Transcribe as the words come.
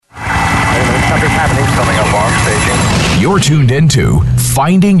You're tuned into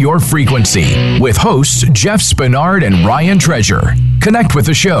Finding Your Frequency with hosts Jeff Spenard and Ryan Treasure. Connect with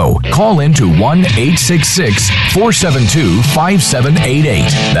the show. Call in to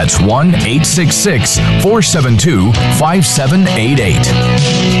 1-866-472-5788. That's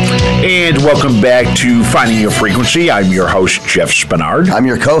 1-866-472-5788. And welcome back to Finding Your Frequency. I'm your host, Jeff Spenard. I'm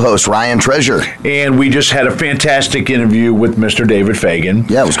your co-host, Ryan Treasure. And we just had a fantastic interview with Mr. David Fagan.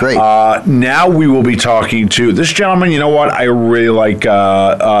 Yeah, it was great. Now we will be talking to this gentleman. You know what? I really like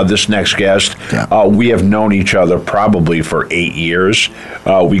this next guest. Yeah. We have known each other probably for 8 years.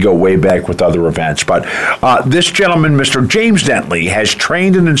 We go way back with other events. But this gentleman, Mr. James Dentley, has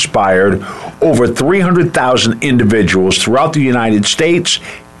trained and inspired over 300,000 individuals throughout the United States,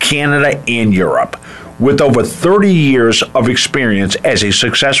 Canada, and Europe. With over 30 years of experience as a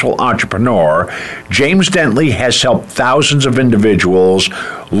successful entrepreneur, James Dentley has helped thousands of individuals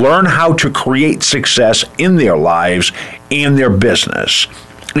learn how to create success in their lives and their business.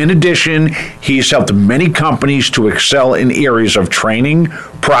 In addition, he's helped many companies to excel in areas of training,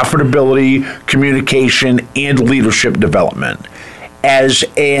 profitability, communication, and leadership development. As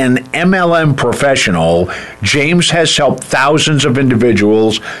an MLM professional, James has helped thousands of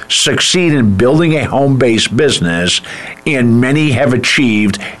individuals succeed in building a home-based business, and many have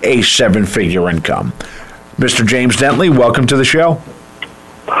achieved a seven-figure income. Mr. James Dentley, welcome to the show.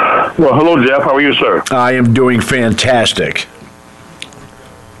 Well, hello, Jeff. How are you, sir? I am doing fantastic.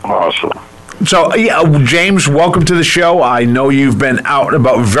 Awesome. So, James, welcome to the show. I know you've been out and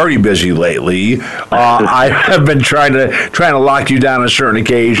about, very busy lately. I have been trying to lock you down on certain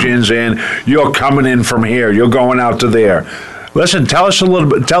occasions, and you're coming in from here. You're going out to there. Listen, tell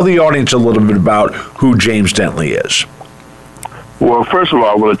the audience a little bit about who James Dentley is. Well, first of all,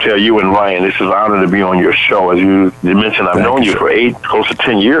 I want to tell you and Ryan, this is an honor to be on your show. As you mentioned, I've known you for close to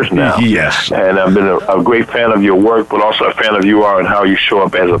 10 years now. Yes. And I've been a great fan of your work, but also a fan of you and how you show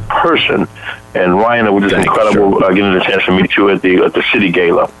up as a person. And Ryan, it was just incredible getting the chance to meet you at the City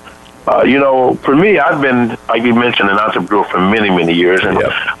Gala. For me, I've been, like you mentioned, an entrepreneur for many, many years. And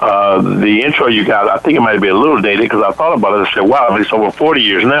the intro you got, I think it might be a little dated because I thought about it and said, wow, it's over 40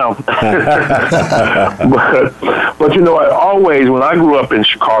 years now. but always, when I grew up in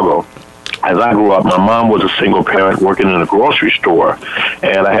Chicago, as I grew up, my mom was a single parent working in a grocery store,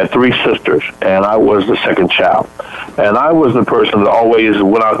 and I had 3 sisters, and I was the second child. And I was the person that always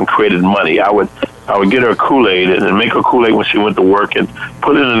went out and created money. I would get her Kool-Aid and make her Kool-Aid when she went to work and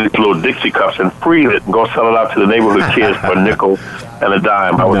put it in these little Dixie cups and freeze it and go sell it out to the neighborhood kids for a nickel and a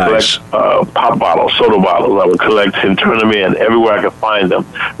dime. I would collect pop bottles, soda bottles. I would collect and turn them in everywhere I could find them.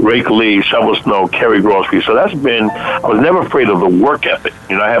 Rake leaves, shovel snow, carry groceries. So I was never afraid of the work ethic.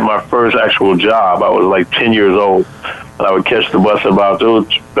 I had my first actual job. I was like 10 years old. And I would catch the bus about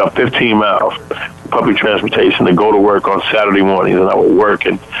 15 miles, public transportation, to go to work on Saturday mornings. And I would work,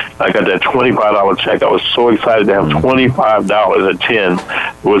 and I got that $25 check. I was so excited to have $25 at 10.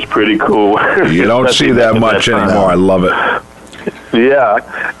 It was pretty cool. You don't see that much anymore. I love it. Yeah,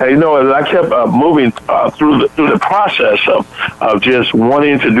 and as I kept moving through the process of just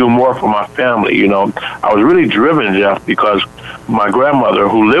wanting to do more for my family, I was really driven, Jeff, because my grandmother,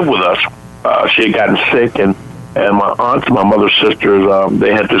 who lived with us, she had gotten sick, and my aunts, my mother's sisters,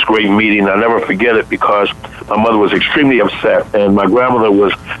 they had this great meeting. I'll never forget it because my mother was extremely upset, and my grandmother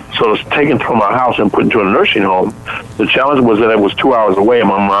was sort of taken from our house and put into a nursing home. The challenge was that it was 2 hours away, and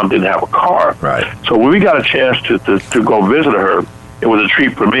my mom didn't have a car. Right. So when we got a chance to go visit her, it was a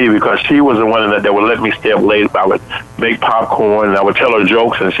treat for me because she was the one that would let me stay up late. I would make popcorn, and I would tell her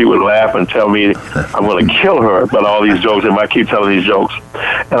jokes, and she would laugh and tell me I'm going to kill her about all these jokes if I keep telling these jokes.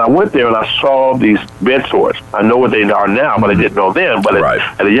 And I went there, and I saw these bed sores. I know what they are now, but I didn't know then. But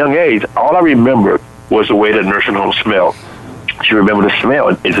at a young age, all I remembered was the way that nursing homes smelled. She remembered the smell.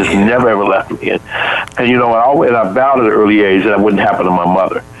 It just never, ever left me. And I vowed at an early age that it wouldn't happen to my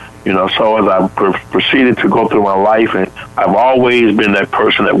mother. So as I proceeded to go through my life, and I've always been that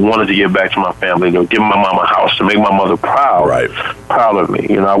person that wanted to give back to my family, give my mom a house, to make my mother proud of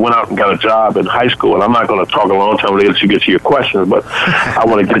me. I went out and got a job in high school, and I'm not going to talk a long time to let you get to your questions, but I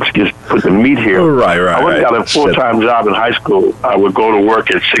want to put the meat here. Right. I went and got a full-time job in high school. I would go to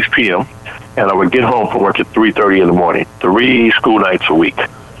work at 6 p.m., and I would get home from work at 3:30 in the morning, 3 school nights a week.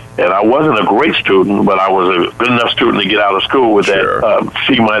 And I wasn't a great student, but I was a good enough student to get out of school with that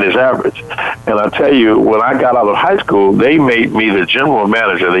C- average. And I tell you, when I got out of high school, they made me the general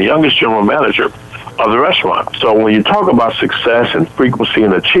manager, the youngest general manager of the restaurant. So when you talk about success and frequency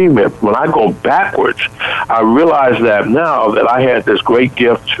and achievement, when I go backwards, I realize that now that I had this great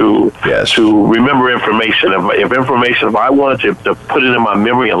gift to remember information. If I wanted to put it in my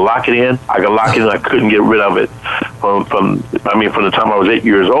memory and lock it in, I could lock it in. I couldn't get rid of it. From the time I was 8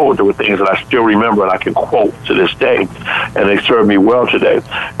 years old, there were things that I still remember and I can quote to this day, and they serve me well today.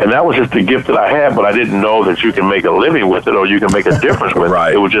 And that was just the gift that I had, but I didn't know that you can make a living with it or you can make a difference with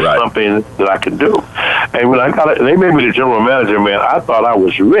it. It was just something that I could do. And when I got it, they made me the general manager, man, I thought I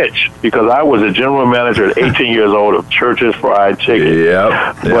was rich because I was a general manager at 18 years old of Church's Fried Chicken.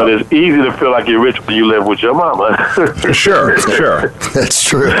 But it's easy to feel like you're rich when you live with your mama. Sure. That's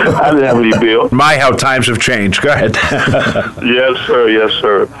true. I didn't have any bills. My, how times have changed. Go ahead. Yes,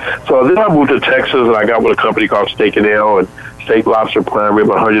 sir. So then I moved to Texas, and I got with a company called Steak and Ale, and Steak, Lobster, Prime Rib,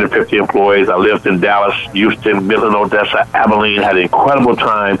 150 employees. I lived in Dallas, Houston, Midland, Odessa, Abilene, had an incredible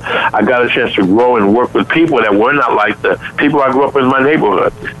time. I got a chance to grow and work with people that were not like the people I grew up with in my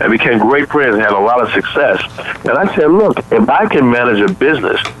neighborhood, and became great friends and had a lot of success. And I said, look, if I can manage a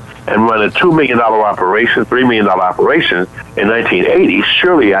business and run a $2 million operation, $3 million operation in 1980,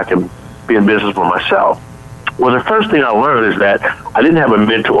 surely I can be in business for myself. Well, the first thing I learned is that I didn't have a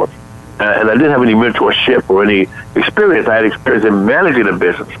mentor, and I didn't have any mentorship or any experience. I had experience in managing a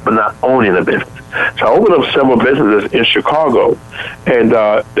business, but not owning a business. So I opened up several businesses in Chicago, and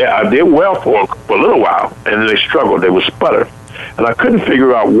I did well for a little while, and then they struggled. They would sputter. And I couldn't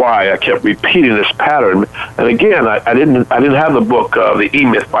figure out why I kept repeating this pattern. And again, I didn't have the book, The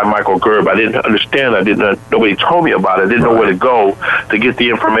E-Myth by Michael Gerb. I didn't understand. Nobody told me about it. I didn't know where to go to get the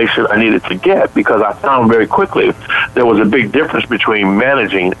information I needed to get, because I found very quickly there was a big difference between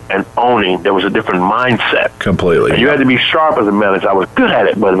managing and owning. There was a different mindset. Completely. And you had to be sharp as a manager. I was good at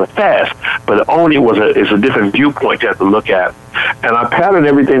it, but it was fast. But owning is a different viewpoint you have to look at. And I pattern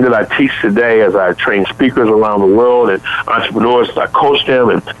everything that I teach today as I train speakers around the world and entrepreneurs. I coach them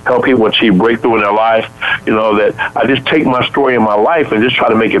and help people achieve breakthrough in their life. You know, that I just take my story in my life and just try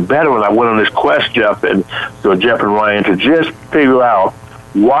to make it better. And I went on this quest, Jeff and Ryan, to just figure out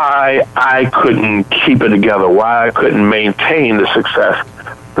why I couldn't keep it together, why I couldn't maintain the success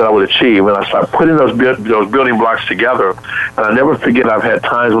that I would achieve. And I started putting those building blocks together. And I never forget, I've had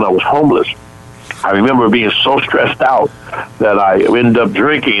times when I was homeless. I remember being so stressed out that I ended up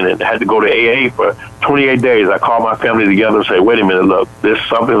drinking and had to go to AA for 28 days. I called my family together and said, wait a minute, look,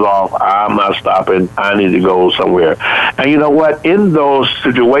 something's off. I'm not stopping. I need to go somewhere. And you know what? In those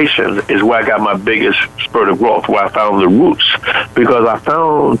situations is where I got my biggest spurt of growth, where I found the roots, because I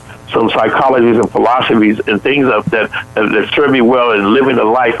found some psychologies and philosophies and things that serve me well in living a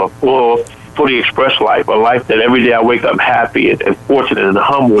life of fully expressed life, a life that every day I wake up happy and fortunate and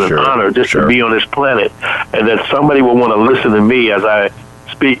humble and honored just to be on this planet, and that somebody will want to listen to me as I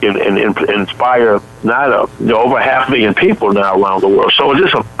speak and inspire over 500,000 people now around the world. So it's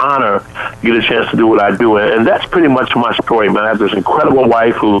just an honor to get a chance to do what I do, and that's pretty much my story, man. I have this incredible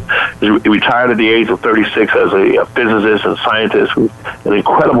wife who is retired at the age of 36 as a physicist and scientist, who's an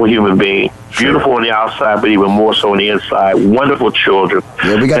incredible human being, beautiful on the outside, but even more so on the inside. Wonderful children.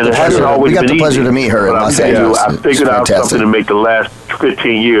 Yeah, we got the pleasure to meet her in Los Angeles. I figured out something to make the last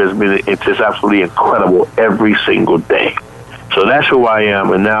 15 years. I mean, it's just absolutely incredible every single day. So that's who I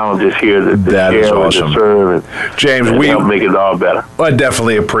am, and now I'm just here to share and to serve and, James, we help make it all better. I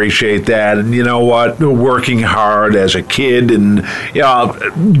definitely appreciate that. And you know what? Working hard as a kid, and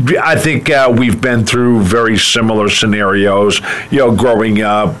I think we've been through very similar scenarios. Growing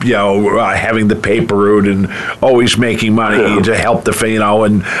up, having the paper route and always making money to help the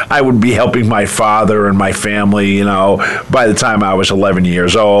and I would be helping my father and my family. By the time I was 11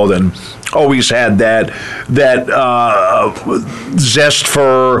 years old, and always had that zest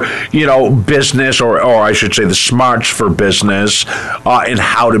for business, or I should say the smarts for business, and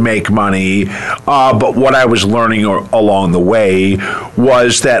how to make money. But what I was learning along the way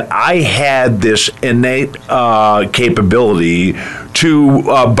was that I had this innate capability to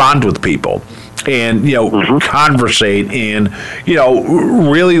bond with people and conversate and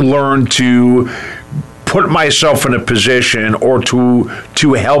really learn to put myself in a position or to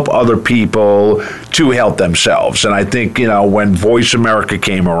help other people to help themselves. And I think, when Voice America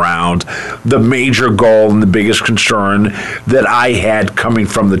came around, the major goal and the biggest concern that I had coming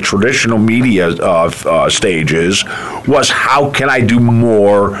from the traditional media stages was, how can I do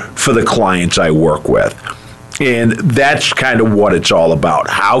more for the clients I work with? And that's kind of what it's all about.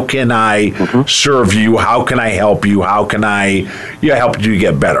 How can I serve you? How can I help you? How can I help you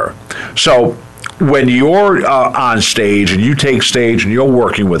get better? So when you're on stage and you take stage and you're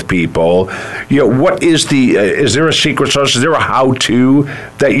working with people, what is is there a secret sauce? Is there a how-to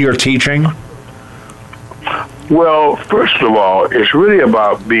that you're teaching? Well, first of all, it's really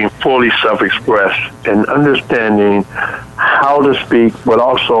about being fully self-expressed and understanding how to speak, but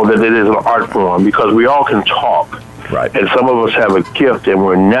also that it is an art form, because we all can talk. Right. And some of us have a gift and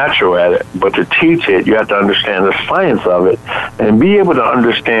we're natural at it, but to teach it, you have to understand the science of it and be able to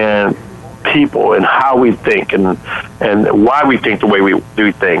understand people and how we think and why we think the way we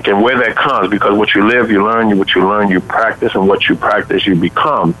think and where that comes, because what you live, you learn, what you learn, you practice, and what you practice, you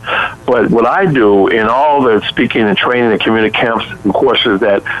become. But what I do in all the speaking and training and community camps and courses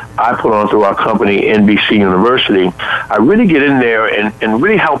that I put on through our company, NBC University, I really get in there and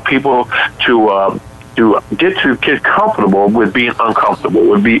really help people to get comfortable with being uncomfortable,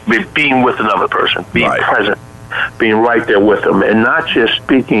 with being with another person, being present, being right there with them, and not just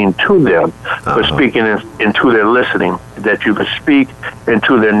speaking to them, but speaking into their listening, that you can speak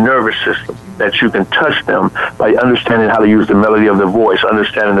into their nervous system, that you can touch them by understanding how to use the melody of their voice,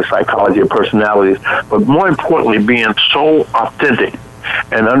 understanding the psychology of personalities, but more importantly, being so authentic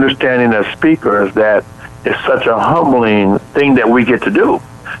and understanding as speakers that it's such a humbling thing that we get to do.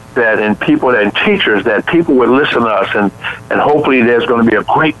 That and people and teachers, that people would listen to us, and hopefully there's going to be a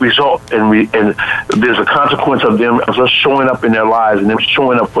great result, and there's a consequence of them of us showing up in their lives and them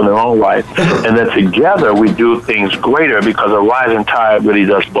showing up for their own life, and that together we do things greater, because a rising tide really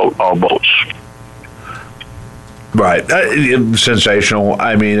does float all boats. Right. Sensational.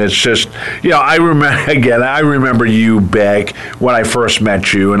 I mean, it's just, I remember you back when I first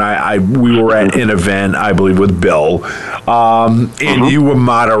met you, and we were at an event, I believe, with Bill, and you were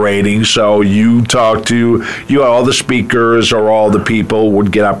moderating, so you talked to, all the speakers or all the people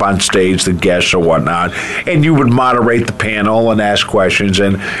would get up on stage, the guests or whatnot, and you would moderate the panel and ask questions,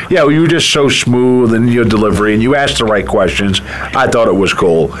 and, you were just so smooth in your delivery, and you asked the right questions. I thought it was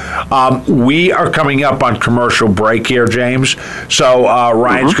cool. We are coming up on commercial break here, James. So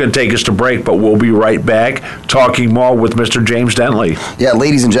Ryan's going to take us to break, but we'll be right back talking more with Mr. James Dentley. Yeah,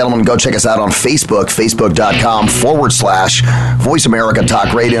 ladies and gentlemen, go check us out on Facebook, facebook.com/Voice America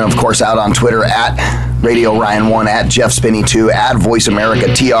Talk Radio, and of course out on Twitter at Radio Ryan 1, at Jeff Spinney 2, at Voice America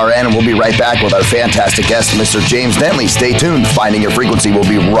TRN, and we'll be right back with our fantastic guest, Mr. James Dentley. Stay tuned. Finding Your Frequency. We'll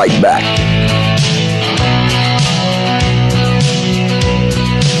be right back.